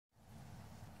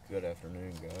Good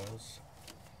afternoon, guys.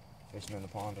 Fishing in the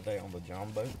pond today on the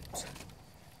John boat.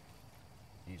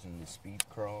 Using the speed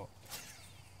crawl.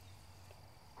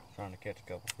 Trying to catch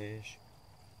a couple fish.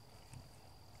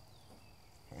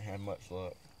 Ain't had much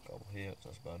luck. A couple hits,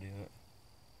 that's about it.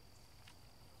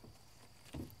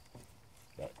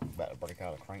 About to break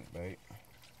out a crankbait.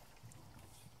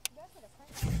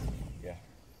 Yeah.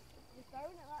 You're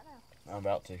throwing it right now? I'm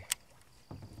about to.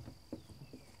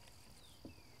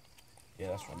 Yeah,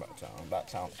 that's what I'm about to tell. I'm about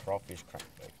to tell him crawfish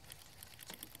crankbait.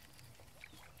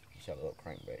 Just got a little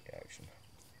crankbait action.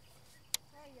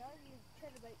 There you go, you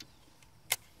chatterbait.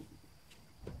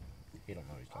 He don't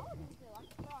know what he's talking about. Feel like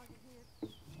a frog in here.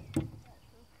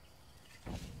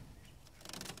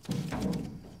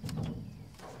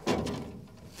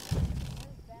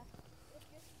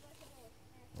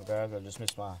 Well, guys, I just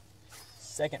missed my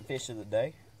second fish of the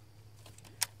day.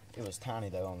 It was tiny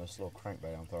though on this little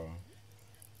crankbait I'm throwing.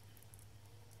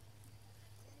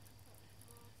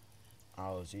 I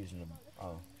was using I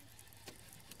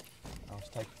was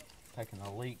taking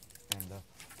a leak and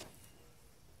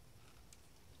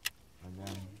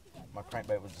then my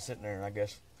crankbait was just sitting there, and I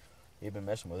guess he'd been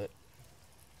messing with it.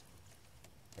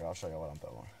 Here, I'll show you what I'm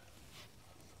throwing.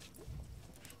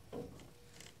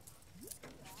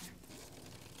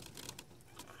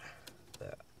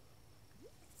 That.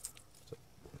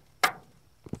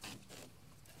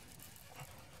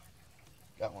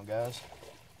 Got one, guys.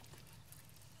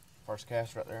 First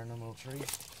cast right there in them little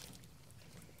trees.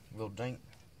 Little dink.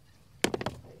 Yeah,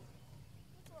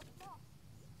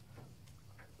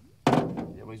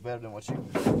 but he's better than what you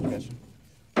catching.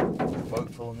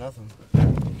 Boat full of nothing.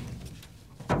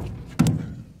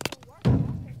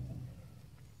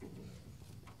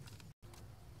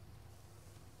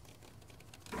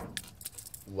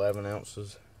 11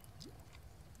 ounces.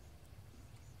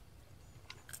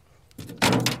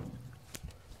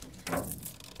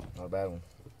 Not a bad one.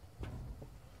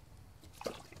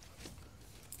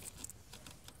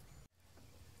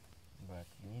 Back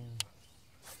again.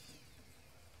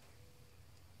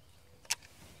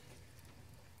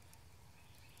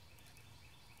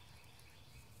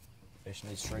 Fishing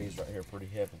these trees right here pretty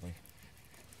heavily.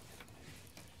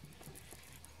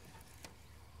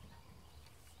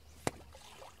 Get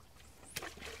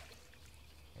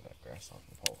that grass off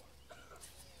the pole.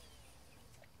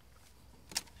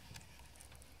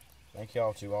 Thank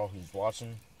y'all to all who's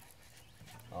watching.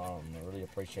 I really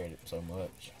appreciate it so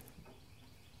much.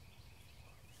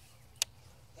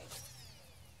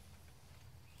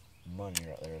 Money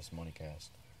right there, it's money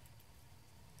cast.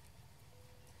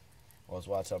 Well, that's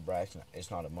why I tell Braxton it's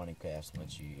not a money cast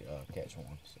unless you catch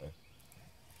one. So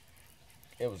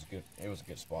it was good. It was a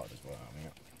good spot as well. I mean,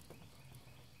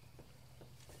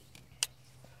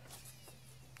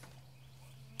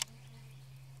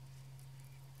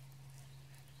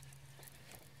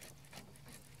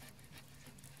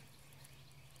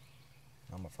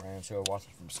 all my friends who are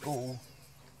watching from school,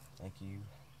 thank you,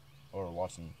 or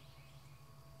watching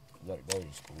that go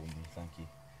to school with me, thank you.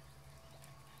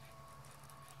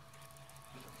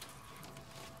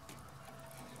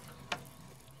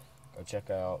 Go check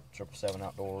out 777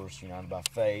 Outdoors, United by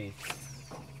Faith,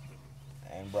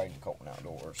 and Braden Colton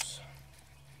Outdoors.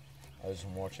 Those are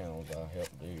some more channels I help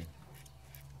do.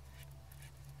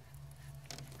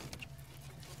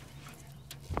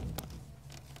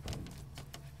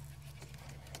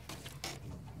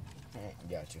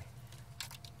 Gotcha.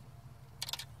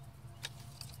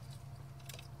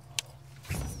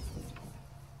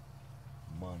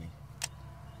 Money.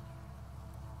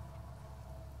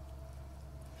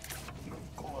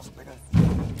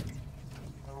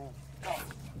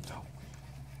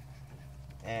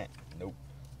 Nope.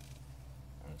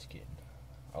 I'm just kidding.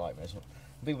 I like messing with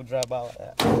people drive by like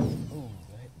that. Ooh, I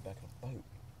hit the back of the boat.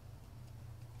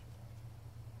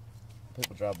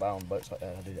 People drive by on boats like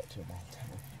that, I do that to them all the time.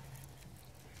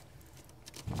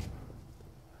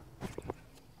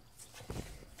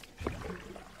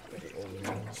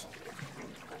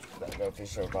 About to go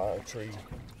fish over by a tree.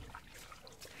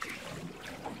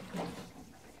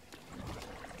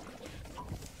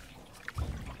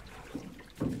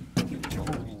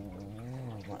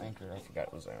 My anchor, I forgot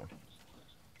it was down.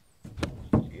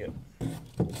 Yep.